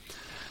like? Now,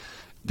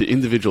 the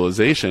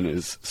individualization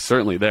is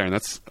certainly there, and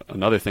that's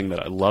another thing that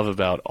I love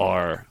about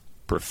our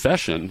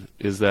profession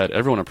is that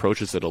everyone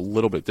approaches it a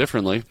little bit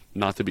differently,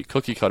 not to be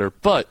cookie cutter,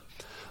 but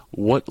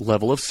what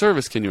level of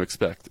service can you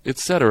expect,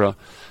 etc.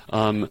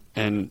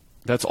 And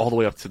that's all the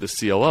way up to the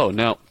COO.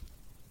 Now,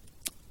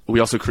 we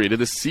also created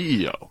the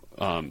CEO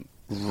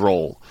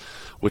role,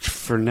 which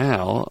for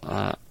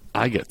now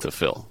I get to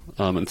fill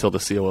until the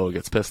COO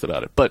gets pissed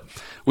about it. But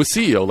with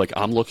CEO, like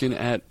I'm looking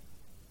at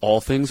all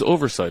things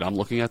oversight. I'm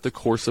looking at the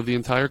course of the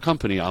entire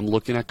company. I'm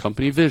looking at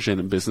company vision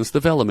and business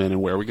development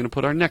and where are we going to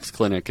put our next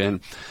clinic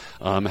and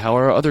how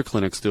are our other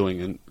clinics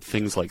doing and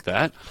things like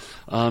that.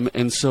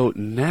 And so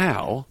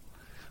now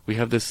we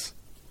have this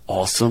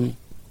awesome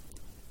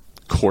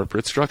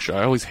corporate structure.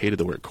 I always hated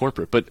the word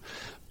corporate, but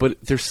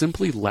they're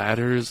simply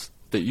ladders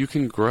that you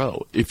can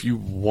grow if you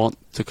want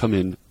to come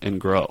in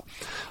and grow.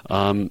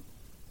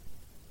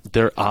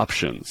 They're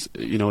options.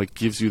 It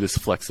gives you this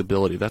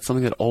flexibility. That's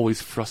something that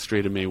always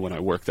frustrated me when I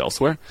worked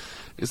elsewhere,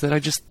 is that I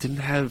just didn't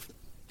have,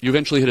 you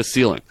eventually hit a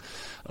ceiling.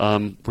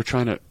 We're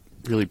trying to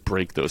really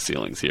break those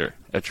ceilings here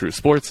at True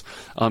Sports.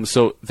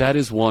 So that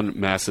is one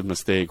massive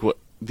mistake.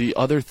 The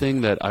other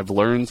thing that I've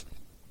learned,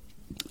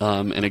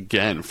 and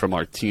again, from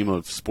our team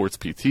of sports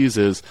PTs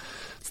is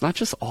it's not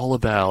just all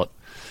about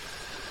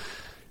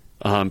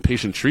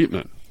patient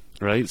treatment.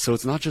 Right? So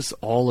it's not just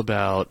all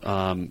about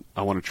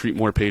I want to treat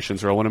more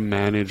patients or I want to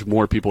manage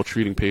more people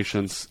treating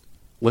patients.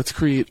 Let's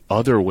create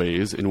other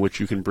ways in which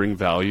you can bring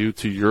value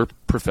to your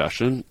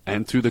profession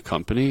and to the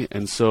company.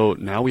 And so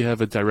now we have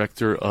a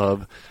director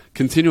of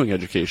continuing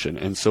education.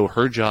 And so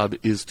her job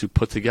is to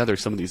put together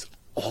some of these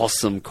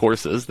awesome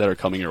courses that are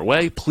coming your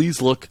way.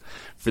 Please look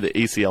for the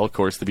ACL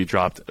course to be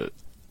dropped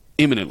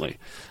imminently.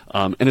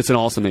 And it's an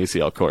awesome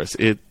ACL course.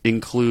 It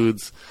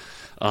includes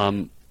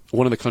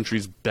one of the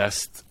country's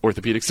best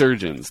orthopedic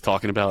surgeons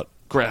talking about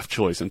graft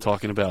choice and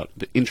talking about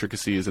the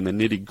intricacies and the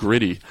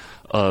nitty-gritty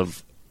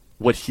of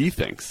what he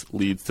thinks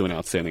leads to an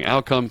outstanding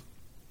outcome,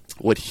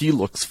 what he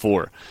looks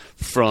for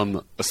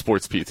from a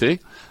sports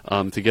PT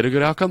to get a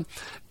good outcome.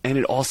 And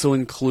it also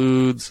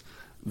includes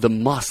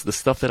the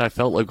stuff that I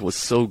felt like was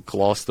so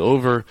glossed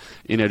over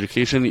in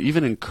education,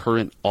 even in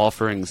current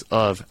offerings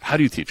of how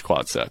do you teach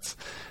quad sets?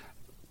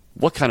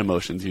 What kind of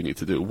motion do you need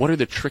to do? What are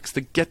the tricks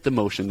to get the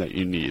motion that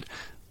you need?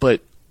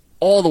 But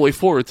all the way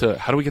forward to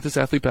how do we get this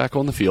athlete back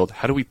on the field?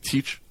 How do we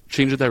teach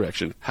change of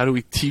direction? How do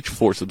we teach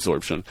force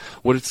absorption?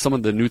 What is some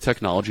of the new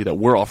technology that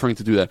we're offering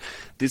to do that?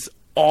 This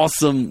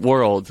awesome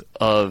world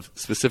of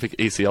specific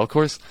ACL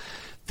course,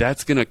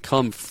 that's going to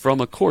come from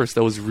a course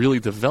that was really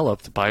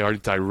developed by our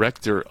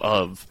director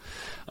of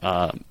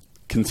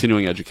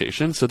continuing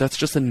education. So that's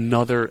just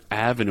another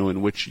avenue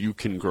in which you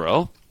can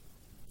grow,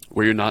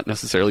 where you're not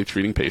necessarily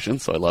treating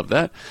patients. So I love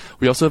that.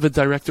 We also have a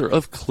director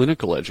of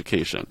clinical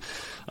education,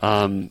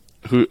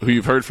 who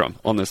you've heard from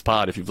on this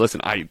pod. If you've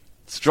listened, I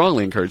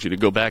strongly encourage you to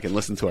go back and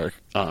listen to our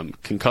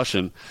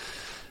concussion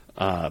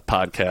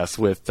podcast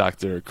with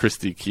Dr.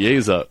 Christy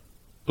Chiesa.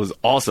 It was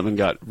awesome and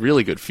got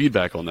really good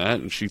feedback on that,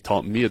 and she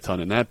taught me a ton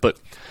in that. But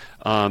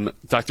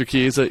Dr.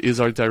 Chiesa is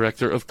our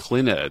director of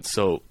Clin Ed.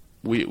 So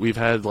we've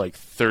had like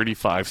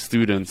 35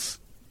 students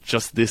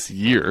just this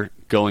year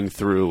going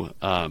through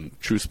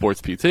True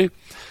Sports PT.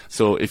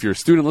 So if you're a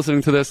student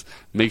listening to this,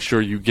 make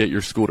sure you get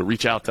your school to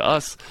reach out to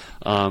us,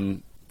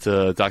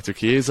 to Dr.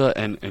 Chiesa,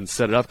 and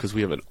set it up, because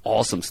we have an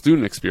awesome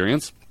student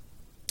experience.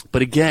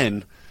 But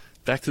again,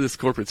 back to this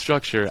corporate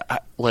structure,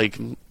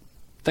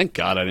 thank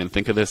God I didn't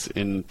think of this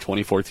in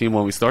 2014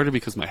 when we started,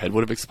 because my head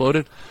would have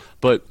exploded.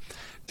 But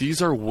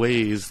these are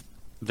ways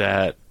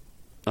that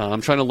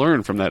I'm trying to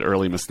learn from that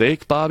early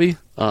mistake, Bobby,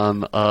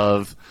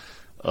 of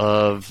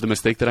the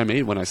mistake that I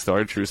made when I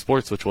started True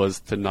Sports, which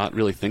was to not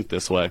really think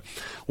this way.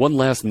 One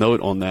last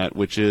note on that,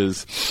 which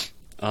is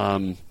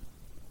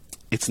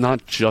it's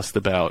not just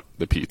about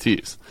the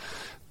PTs.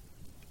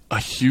 A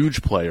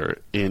huge player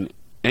in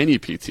any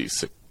PT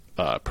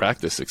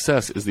practice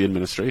success is the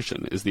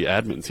administration, is the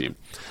admin team.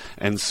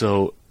 And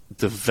so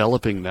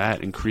developing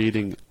that and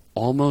creating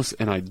almost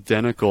an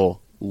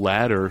identical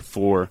ladder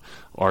for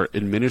our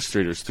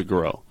administrators to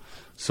grow.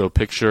 So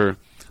picture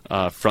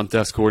front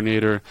desk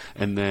coordinator,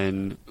 and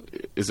then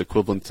is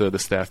equivalent to the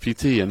staff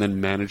PT, and then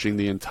managing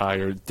the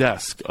entire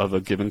desk of a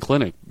given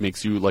clinic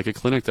makes you like a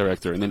clinic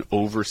director, and then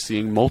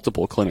overseeing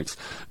multiple clinics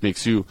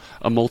makes you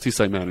a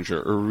multi-site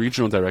manager or a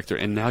regional director.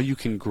 And now you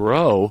can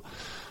grow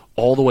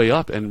all the way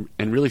up and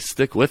really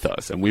stick with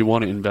us. And we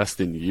want to invest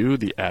in you,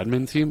 the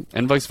admin team,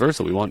 and vice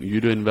versa. We want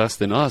you to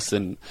invest in us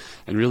and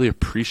really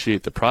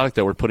appreciate the product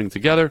that we're putting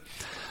together.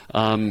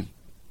 I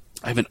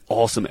have an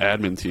awesome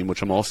admin team,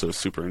 which I'm also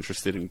super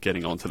interested in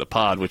getting onto the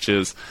pod, which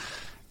is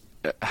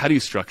how do you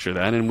structure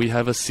that? And we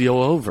have a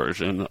COO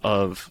version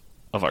of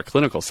our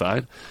clinical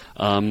side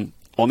on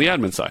the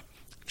admin side,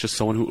 just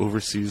someone who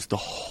oversees the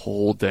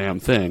whole damn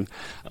thing.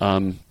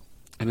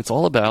 And it's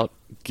all about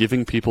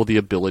giving people the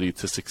ability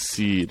to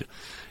succeed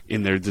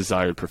in their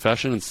desired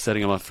profession and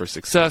setting them up for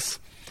success.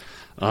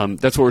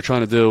 That's what we're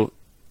trying to do.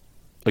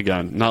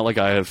 Again, not like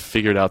I have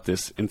figured out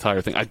this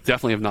entire thing. I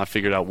definitely have not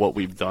figured out what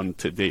we've done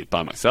to date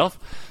by myself.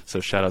 So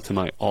shout out to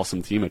my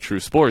awesome team at True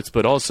Sports.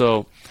 But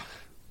also,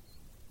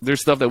 there's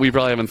stuff that we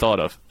probably haven't thought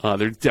of.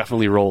 There are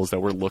definitely roles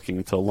that we're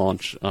looking to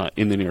launch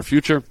in the near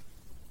future.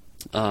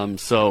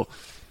 So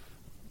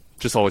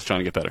just always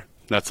trying to get better.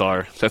 That's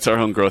our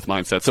own growth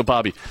mindset. So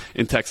Bobby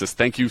in Texas,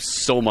 thank you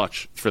so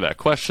much for that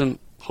question.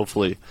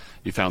 Hopefully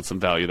you found some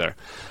value there.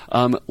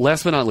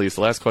 Last but not least,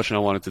 the last question I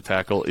wanted to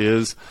tackle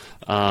is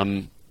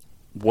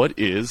what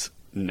is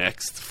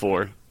next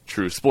for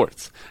True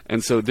Sports?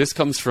 And so this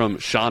comes from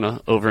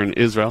Shana over in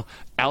Israel,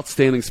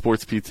 outstanding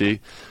sports PT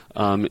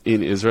in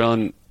Israel,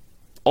 and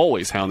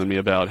always hounding me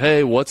about,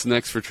 hey, what's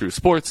next for True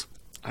Sports?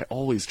 I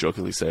always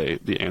jokingly say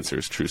the answer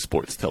is True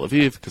Sports Tel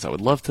Aviv, because I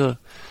would love to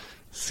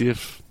see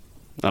if,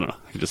 I don't know,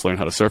 I can just learn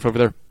how to surf over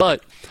there.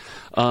 But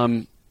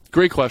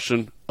great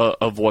question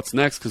of what's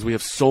next, because we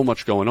have so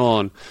much going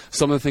on.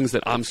 Some of the things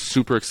that I'm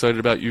super excited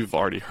about, you've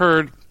already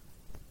heard,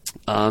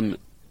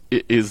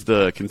 is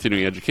the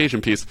continuing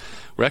education piece.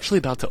 We're actually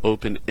about to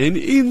open an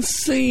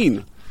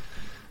insane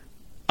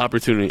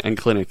opportunity and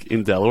clinic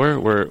in Delaware.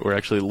 We're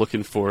actually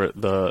looking for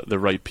the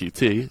right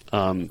PT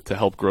to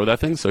help grow that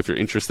thing. So if you're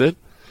interested,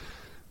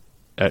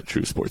 at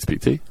True Sports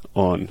PT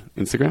on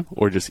Instagram,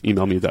 or just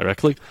email me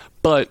directly.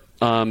 But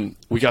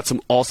we got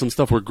some awesome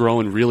stuff. We're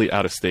growing really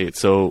out of state.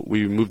 So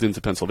we moved into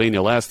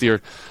Pennsylvania last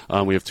year.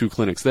 We have 2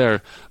 clinics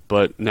there,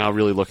 but now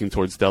really looking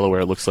towards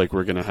Delaware. It looks like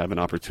we're going to have an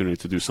opportunity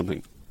to do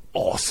something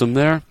awesome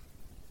there.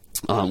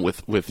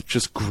 With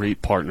just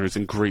great partners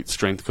and great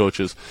strength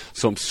coaches.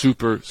 So I'm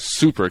super,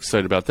 super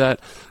excited about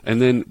that.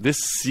 And then this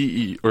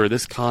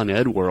this Con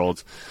Ed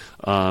world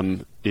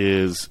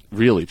is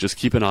really just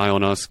keep an eye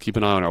on us, keep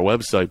an eye on our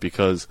website,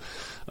 because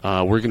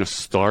we're going to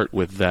start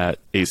with that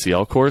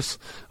ACL course.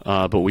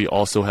 But we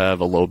also have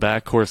a low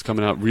back course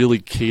coming out, really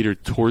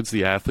catered towards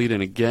the athlete.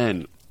 And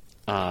again,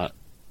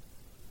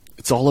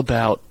 it's all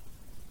about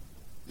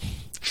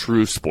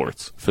true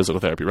sports physical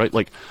therapy, right?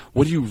 Like,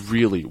 what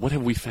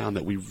have we found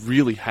that we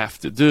really have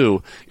to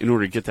do in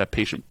order to get that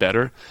patient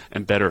better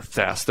and better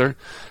faster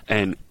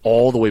and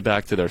all the way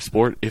back to their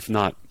sport, if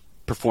not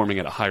performing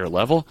at a higher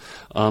level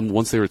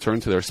once they return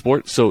to their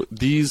sport. So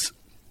these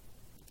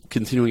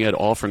continuing ed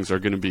offerings are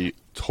going to be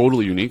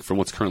totally unique from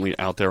what's currently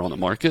out there on the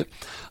market,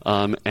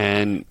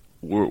 and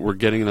we're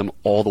getting them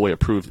all the way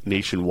approved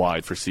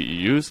nationwide for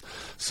CEUs.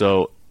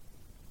 So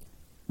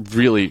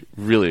really,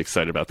 really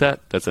excited about that.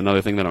 That's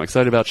another thing that I'm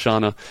excited about,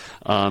 Shauna.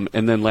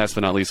 And then last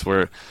but not least,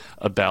 we're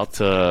about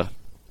to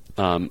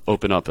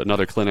open up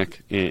another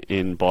clinic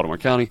in Baltimore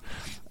County,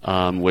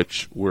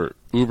 which we're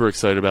uber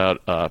excited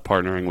about,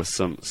 partnering with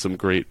some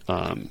great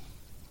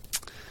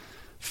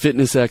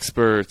fitness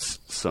experts,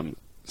 some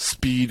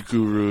speed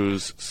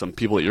gurus, some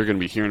people that you're going to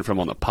be hearing from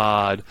on the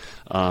pod,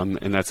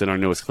 and that's in our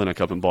newest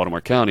clinic up in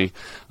Baltimore County,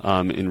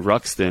 in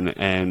Ruxton,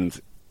 and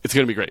it's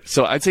going to be great.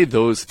 So I'd say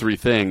those three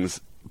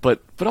things,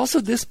 but also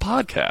this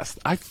podcast.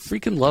 I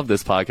freaking love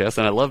this podcast,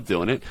 and I love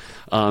doing it,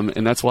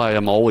 and that's why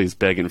I'm always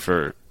begging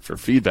for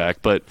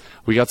feedback. But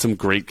we got some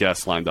great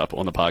guests lined up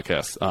on the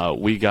podcast.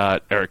 We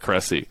got Eric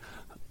Cressy,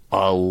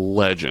 a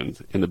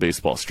legend in the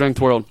baseball strength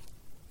world,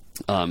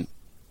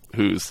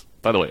 who's,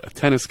 by the way, a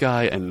tennis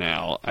guy, and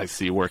now I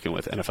see working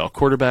with NFL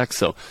quarterbacks.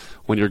 So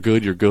when you're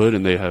good,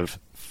 and they have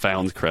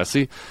found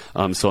Cressy.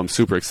 So I'm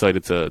super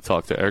excited to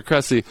talk to Eric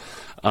Cressy.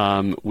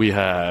 We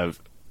have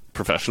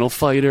professional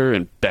fighter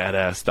and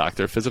badass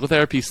doctor of physical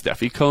therapy,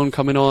 Steffi Cohn,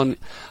 coming on.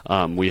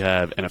 We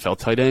have NFL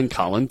tight end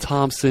Colin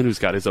Thompson, who's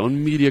got his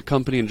own media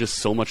company, and just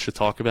so much to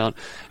talk about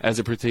as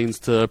it pertains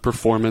to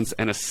performance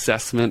and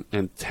assessment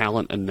and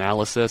talent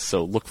analysis.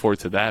 So look forward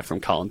to that from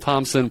Colin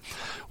Thompson.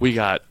 We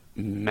got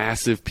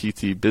massive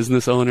PT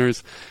business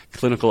owners,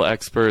 clinical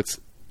experts,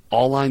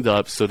 all lined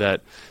up so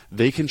that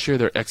they can share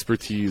their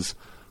expertise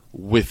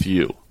with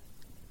you.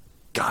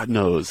 God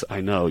knows, I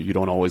know you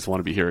don't always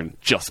want to be hearing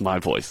just my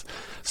voice.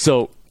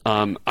 So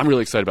I'm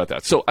really excited about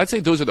that. So I'd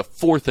say those are the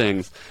four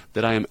things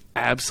that I am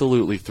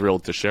absolutely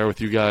thrilled to share with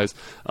you guys,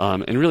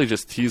 and really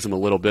just tease them a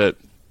little bit,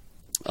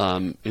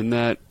 in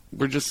that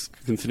we're just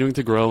continuing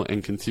to grow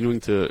and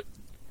continuing to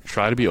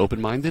try to be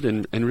open-minded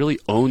and really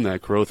own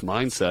that growth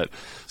mindset.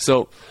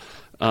 So,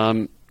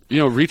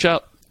 reach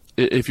out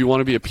if you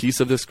want to be a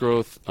piece of this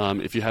growth.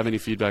 If you have any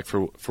feedback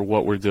for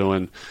what we're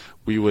doing,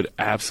 we would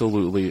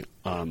absolutely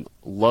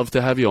love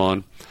to have you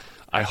on.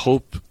 I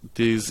hope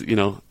these,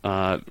 we're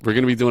going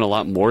to be doing a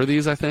lot more of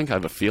these, I think. I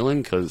have a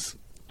feeling, because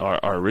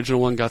our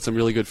original one got some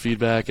really good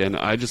feedback, and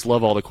I just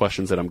love all the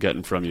questions that I'm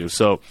getting from you.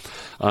 So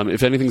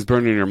if anything's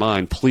burning in your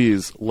mind,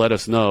 please let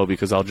us know,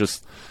 because I'll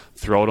just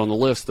throw it on the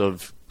list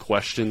of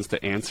questions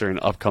to answer in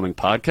upcoming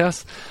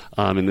podcasts,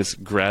 in this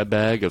grab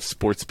bag of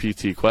sports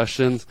PT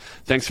questions.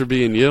 Thanks for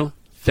being you.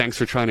 Thanks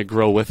for trying to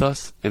grow with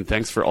us, and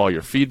thanks for all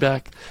your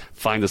feedback.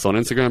 Find us on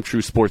Instagram,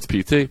 True Sports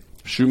PT.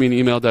 Shoot me an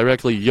email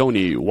directly,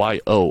 Yoni, YONI,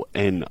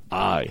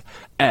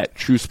 at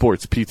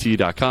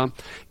truesportspt.com.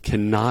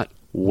 Cannot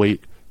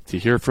wait to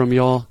hear from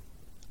y'all.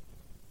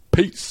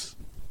 Peace.